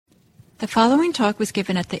The following talk was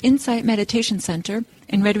given at the Insight Meditation Center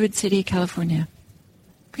in Redwood City, California.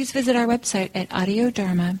 Please visit our website at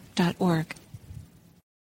audiodharma.org.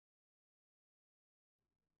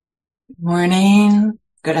 Good morning,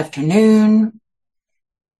 good afternoon,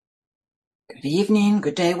 good evening,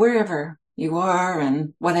 good day, wherever you are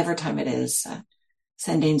and whatever time it is.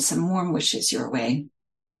 Sending some warm wishes your way.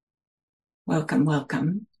 Welcome,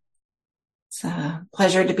 welcome. It's a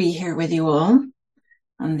pleasure to be here with you all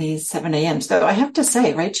on these 7 a.m. So I have to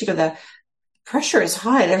say, right, Chico, the pressure is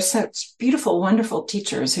high. There's such beautiful, wonderful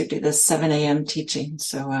teachers who do this 7 a.m. teaching.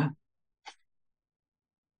 So I'm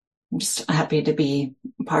just happy to be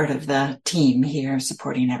part of the team here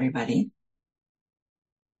supporting everybody.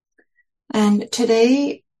 And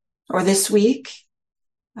today, or this week,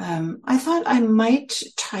 I thought I might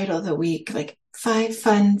title the week like 5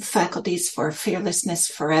 Fun Faculties for Fearlessness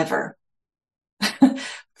Forever.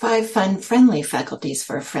 5 fun, friendly faculties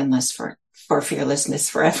for fearlessness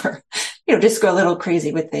forever. Just go a little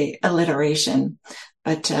crazy with the alliteration,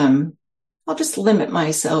 but I'll just limit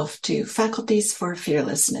myself to faculties for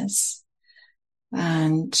fearlessness.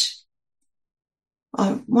 And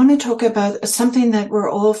I want to talk about something that we're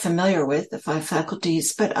all familiar with, the 5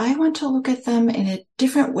 faculties, but I want to look at them in a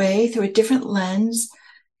different way, through a different lens,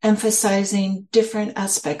 emphasizing different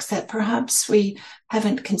aspects that perhaps we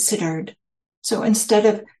haven't considered. So instead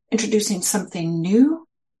of introducing something new,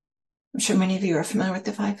 I'm sure many of you are familiar with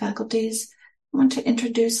the 5 faculties, I want to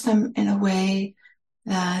introduce them in a way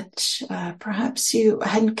that perhaps you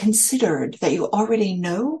hadn't considered, that you already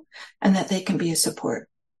know, and that they can be a support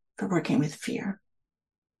for working with fear.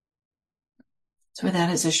 So with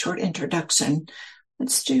that as a short introduction,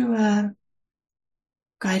 let's do a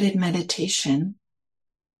guided meditation.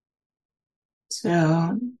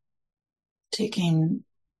 So taking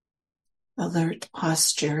alert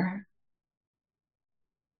posture,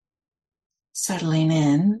 settling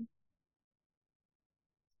in.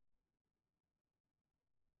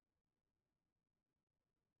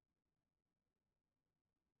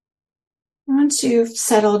 Once you've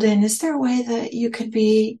settled in, is there a way that you could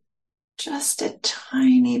be just a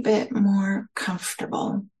tiny bit more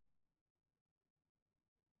comfortable?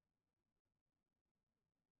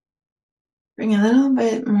 Bring a little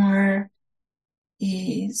bit more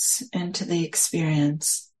ease into the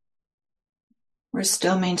experience. We're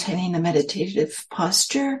still maintaining the meditative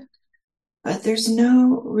posture, but there's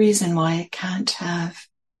no reason why it can't have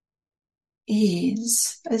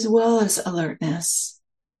ease as well as alertness.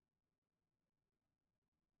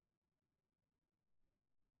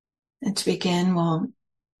 And to begin, we'll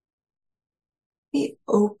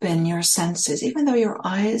open your senses, even though your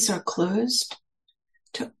eyes are closed,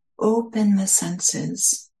 to open the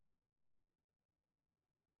senses.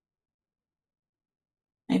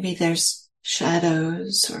 Maybe there's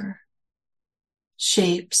shadows or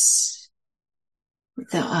shapes with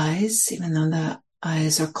the eyes, even though the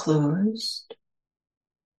eyes are closed.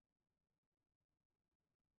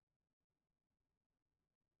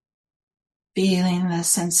 Feeling the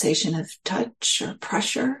sensation of touch or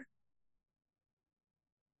pressure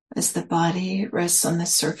as the body rests on the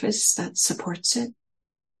surface that supports it.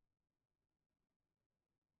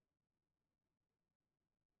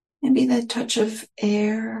 Maybe the touch of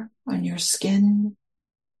air on your skin,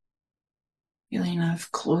 feeling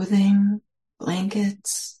of clothing,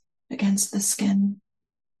 blankets against the skin.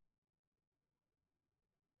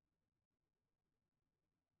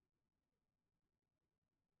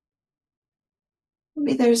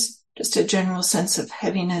 Maybe there's just a general sense of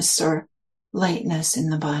heaviness or lightness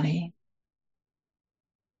in the body.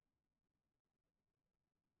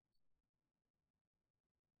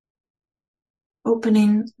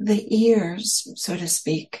 Opening the ears, so to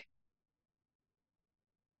speak.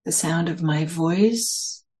 The sound of my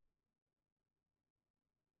voice,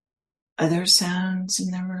 other sounds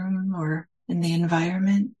in the room or in the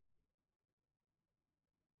environment.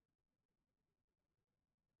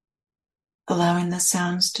 Allowing the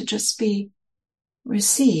sounds to just be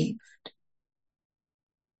received.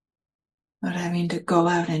 Not having to go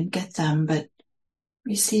out and get them, but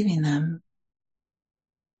receiving them.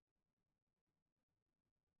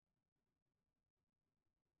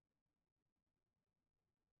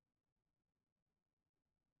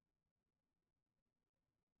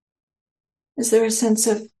 Is there a sense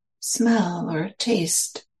of smell or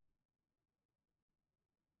taste?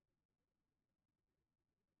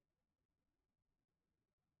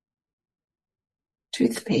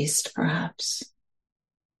 Toothpaste, perhaps.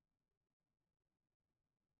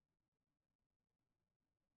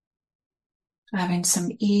 Having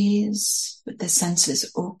some ease with the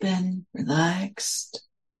senses open, relaxed.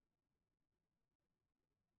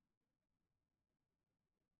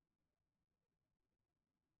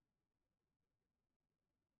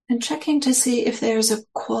 and checking to see if there's a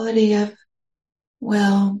quality of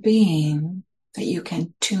well-being that you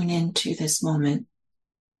can tune into this moment.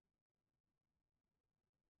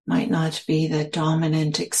 Might not be the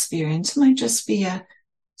dominant experience, it might just be a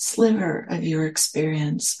sliver of your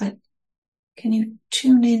experience, but can you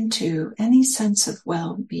tune into any sense of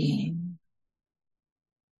well-being?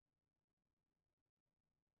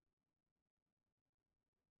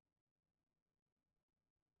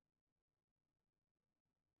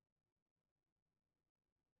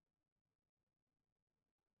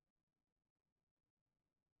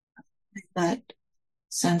 That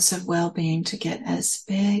sense of well-being to get as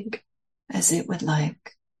big as it would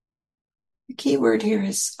like. The key word here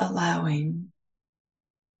is allowing.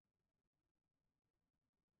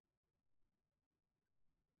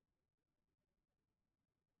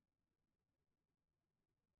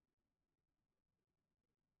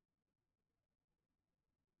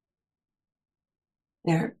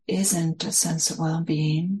 There isn't a sense of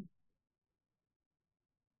well-being.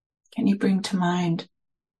 Can you bring to mind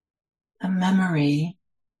a memory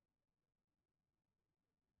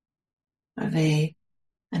of an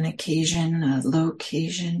occasion, a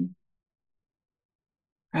location,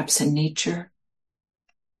 perhaps in nature,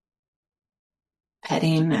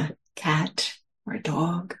 petting a cat or a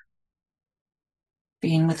dog,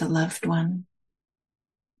 being with a loved one?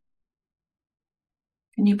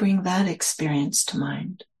 Can you bring that experience to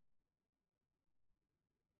mind?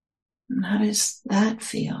 And how does that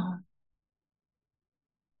feel?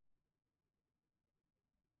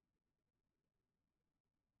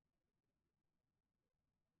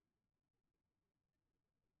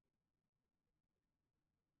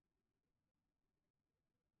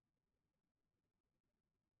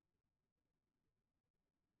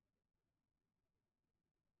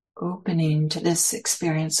 Opening to this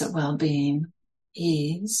experience of well-being,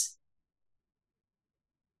 ease.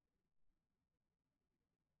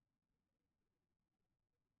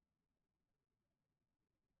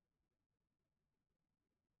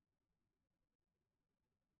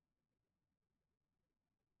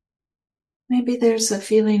 Maybe there's a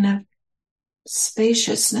feeling of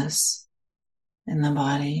spaciousness in the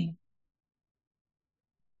body.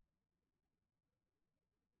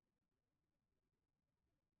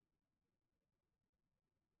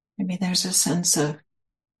 Maybe there's a sense of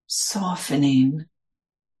softening,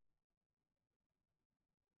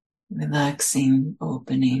 relaxing,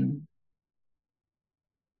 opening.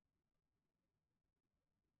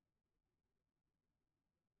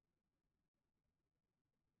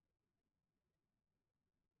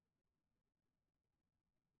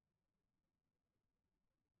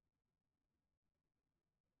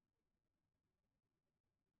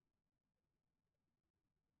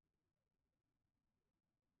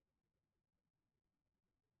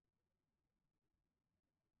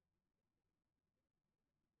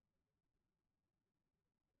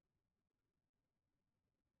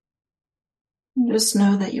 And just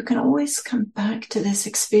know that you can always come back to this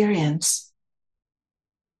experience.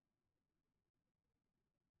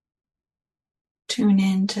 Tune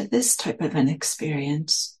in to this type of an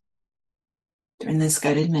experience during this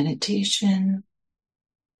guided meditation,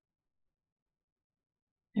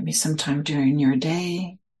 maybe sometime during your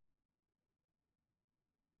day.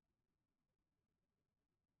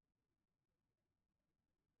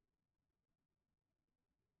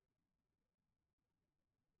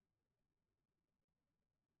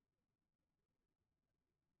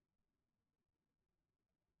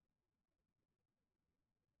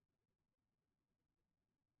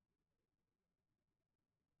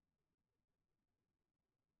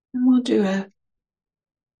 And we'll do a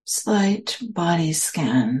slight body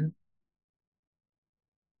scan.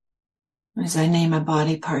 As I name a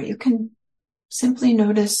body part, you can simply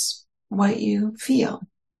notice what you feel.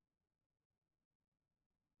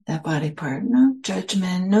 That body part, no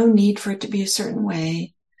judgment, no need for it to be a certain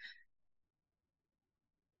way.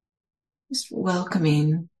 Just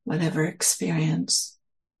welcoming whatever experience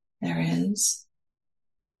there is.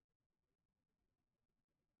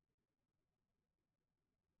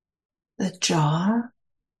 The jaw,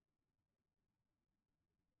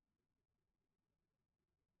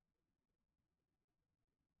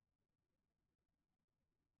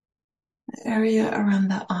 the area around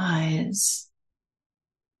the eyes.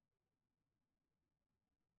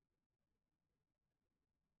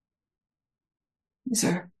 These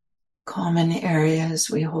are common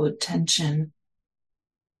areas we hold tension.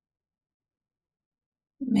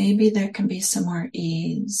 Maybe there can be some more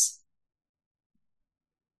ease.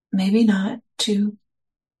 Maybe not too.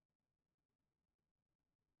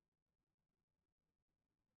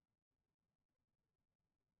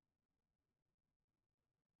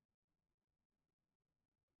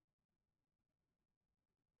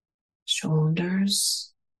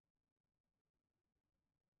 shoulders,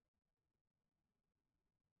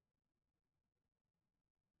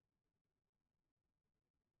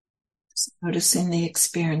 just noticing the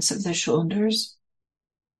experience of the shoulders.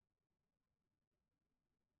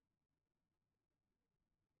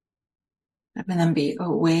 Having them be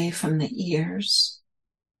away from the ears.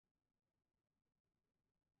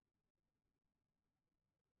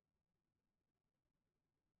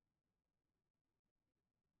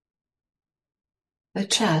 The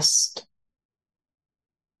chest.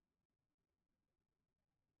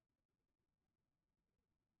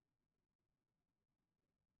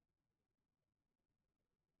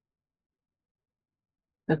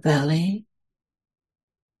 The belly.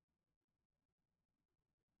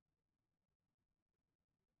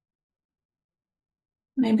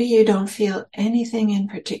 Maybe you don't feel anything in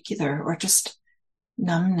particular or just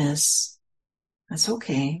numbness. That's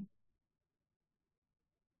okay.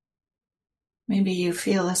 Maybe you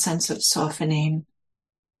feel a sense of softening,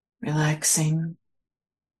 relaxing.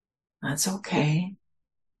 That's okay.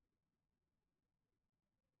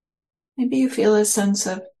 Maybe you feel a sense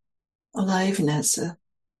of aliveness, a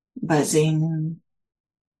buzzing,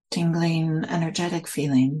 tingling, energetic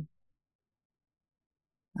feeling.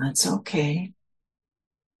 That's okay.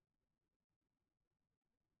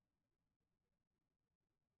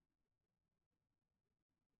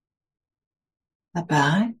 The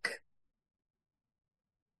back.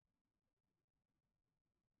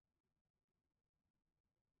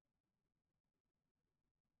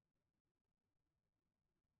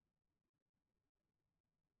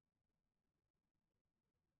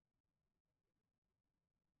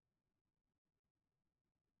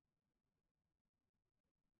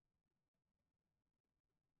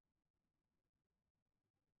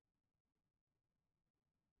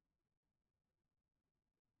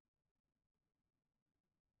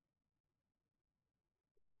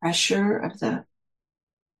 Pressure of the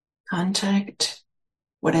contact,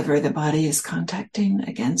 whatever the body is contacting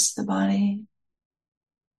against the body.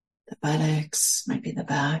 The buttocks, might be the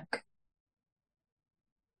back,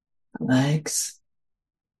 the legs.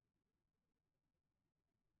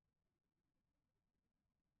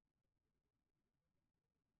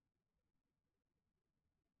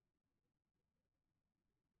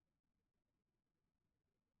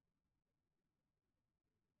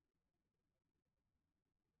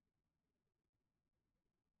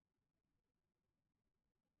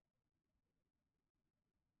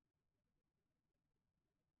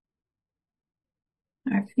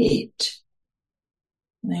 Our feet,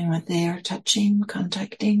 and what they are touching,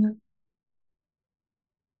 contacting,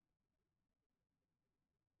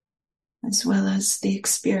 as well as the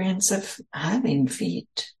experience of having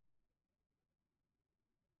feet.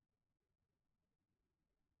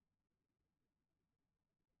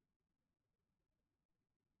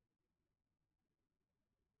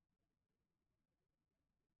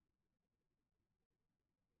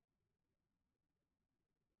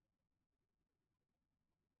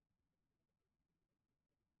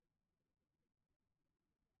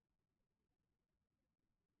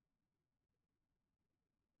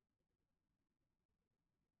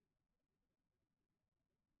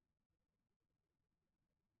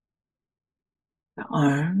 The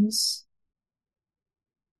arms,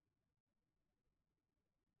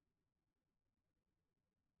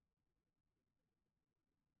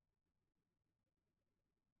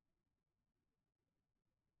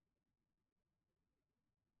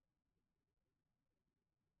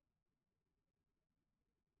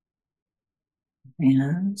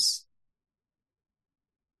 hands,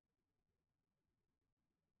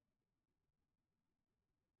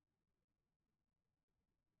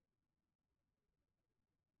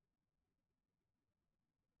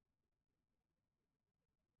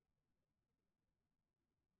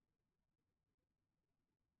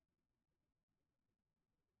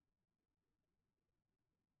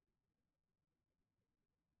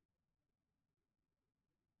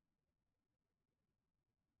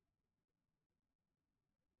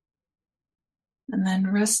 and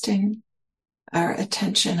then resting our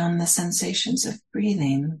attention on the sensations of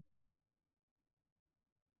breathing,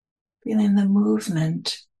 feeling the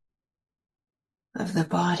movement of the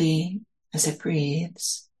body as it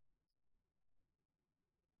breathes.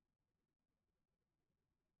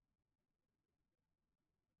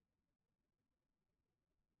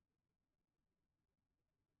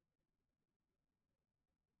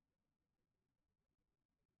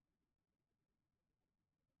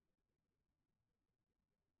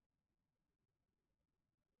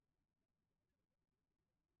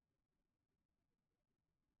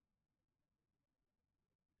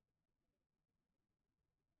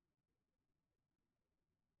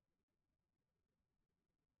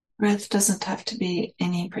 breath doesn't have to be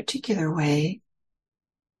any particular way.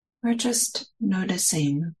 We're just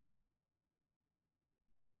noticing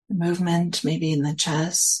the movement, maybe in the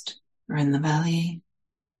chest or in the belly.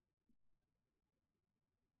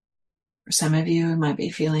 For some of you, you might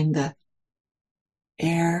be feeling the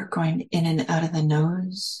air going in and out of the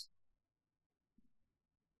nose.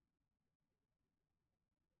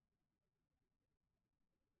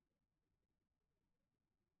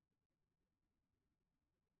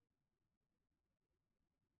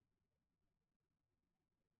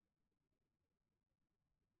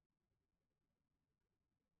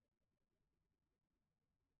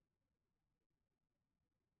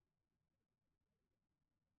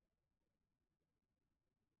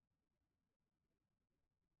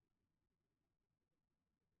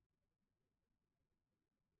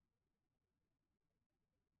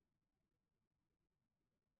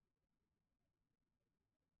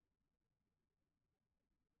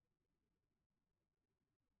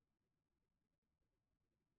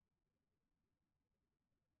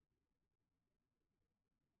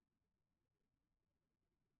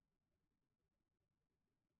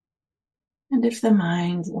 And if the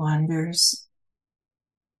mind wanders,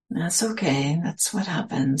 that's okay. That's what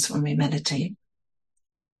happens when we meditate.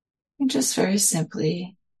 We just very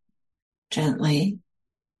simply, gently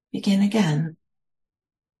begin again.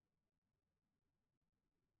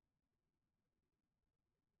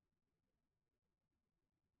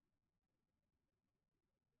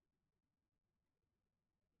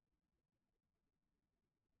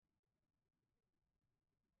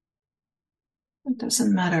 It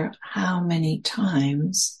doesn't matter how many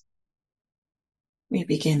times we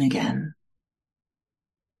begin again.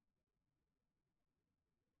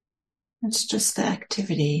 It's just the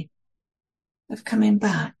activity of coming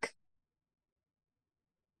back,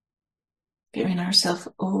 giving ourselves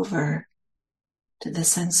over to the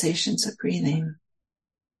sensations of breathing.